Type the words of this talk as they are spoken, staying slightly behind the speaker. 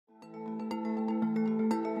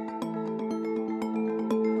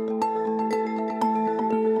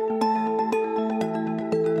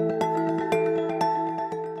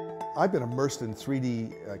I've been immersed in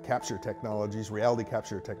 3D capture technologies, reality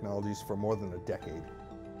capture technologies for more than a decade.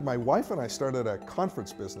 My wife and I started a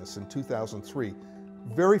conference business in 2003,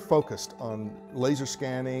 very focused on laser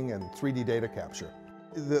scanning and 3D data capture.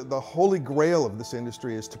 The holy grail of this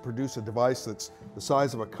industry is to produce a device that's the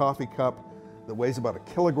size of a coffee cup, that weighs about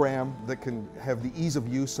 1 kilogram, that can have the ease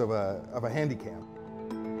of use of a handycam.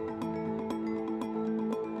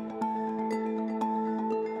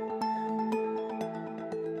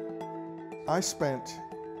 I spent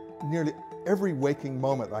nearly every waking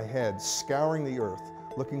moment I had scouring the earth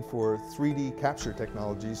looking for 3D capture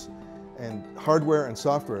technologies and hardware and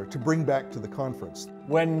software to bring back to the conference.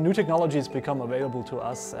 When new technologies become available to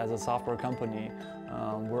us as a software company,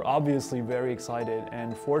 we're obviously very excited,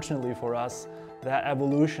 and fortunately for us, that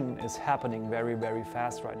evolution is happening very, very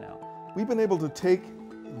fast right now. We've been able to take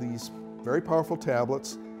these very powerful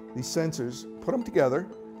tablets, these sensors, put them together,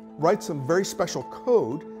 write some very special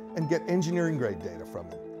code, and get engineering grade data from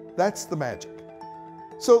them. That's the magic.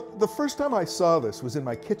 So the first time I saw this was in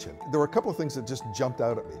my kitchen. There were a couple of things that just jumped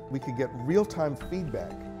out at me. We could get real-time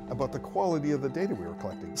feedback about the quality of the data we were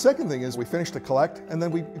collecting. The second thing is we finished to collect, and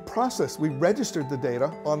then we registered the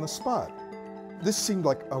data on the spot. This seemed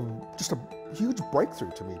like just a huge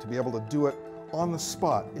breakthrough to me, to be able to do it on the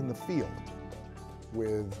spot in the field.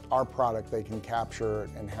 With our product, they can capture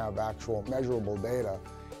and have actual measurable data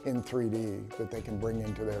in 3D that they can bring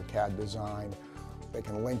into their CAD design. They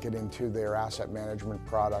can link it into their asset management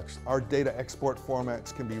products. Our data export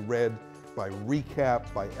formats can be read by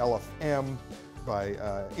Recap, by LFM, by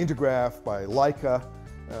Intergraph, by Leica.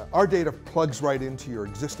 Our data plugs right into your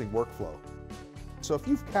existing workflow. So if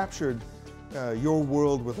you've captured your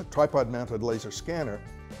world with a tripod-mounted laser scanner,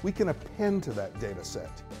 we can append to that data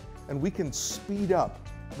set, and we can speed up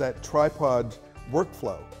that tripod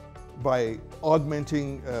workflow by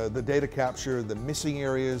augmenting the data capture, the missing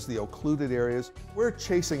areas, the occluded areas. We're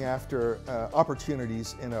chasing after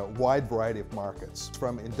opportunities in a wide variety of markets,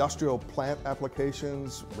 from industrial plant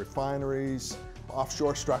applications, refineries,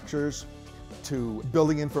 offshore structures, to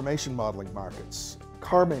building information modeling markets,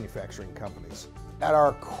 car manufacturing companies. At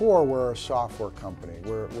our core, we're a software company.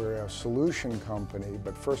 We're a solution company,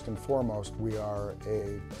 but first and foremost, we are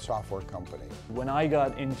a software company. When I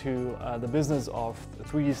got into the business of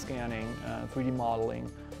 3D scanning, 3D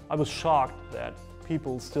modeling, I was shocked that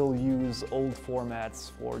people still use old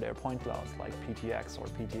formats for their point clouds, like PTX or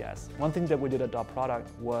PTS. One thing that we did at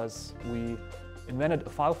DotProduct was we invented a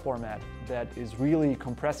file format that is really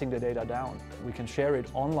compressing the data down. We can share it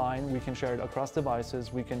online, we can share it across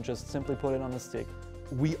devices, we can just simply put it on a stick.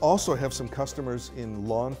 We also have some customers in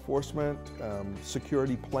law enforcement,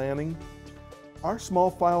 security planning. Our small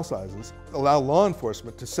file sizes allow law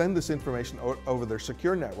enforcement to send this information over their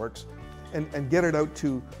secure networks and get it out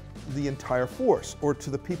to the entire force, or to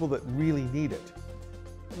the people that really need it.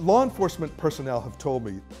 Law enforcement personnel have told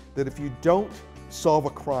me that if you don't solve a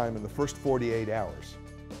crime in the first 48 hours,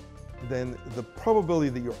 then the probability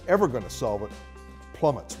that you're ever going to solve it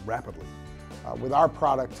plummets rapidly. With our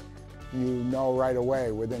product, you know right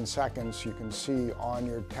away, within seconds, you can see on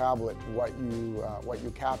your tablet what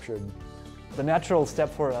you captured. The natural step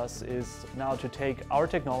for us is now to take our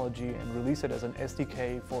technology and release it as an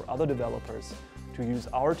SDK for other developers to use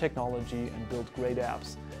our technology and build great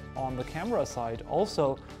apps. On the camera side,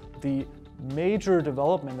 also, the major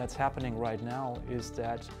development that's happening right now is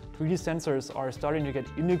that 3D sensors are starting to get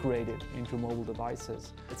integrated into mobile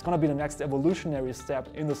devices. It's going to be the next evolutionary step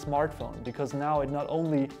in the smartphone, because now it not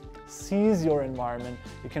only sees your environment,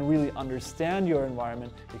 it can really understand your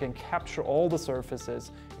environment, it can capture all the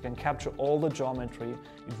surfaces, it can capture all the geometry,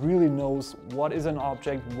 it really knows what is an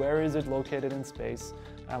object, where is it located in space,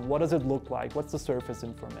 and what does it look like, what's the surface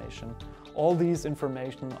information. All these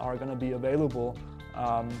information are going to be available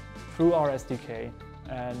through our SDK,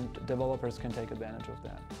 and developers can take advantage of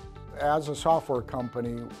that. As a software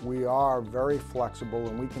company, we are very flexible,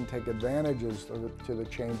 and we can take advantages to the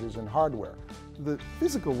changes in hardware. The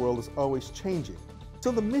physical world is always changing.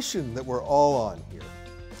 So the mission that we're all on here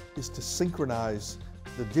is to synchronize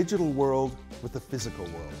the digital world with the physical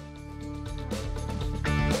world.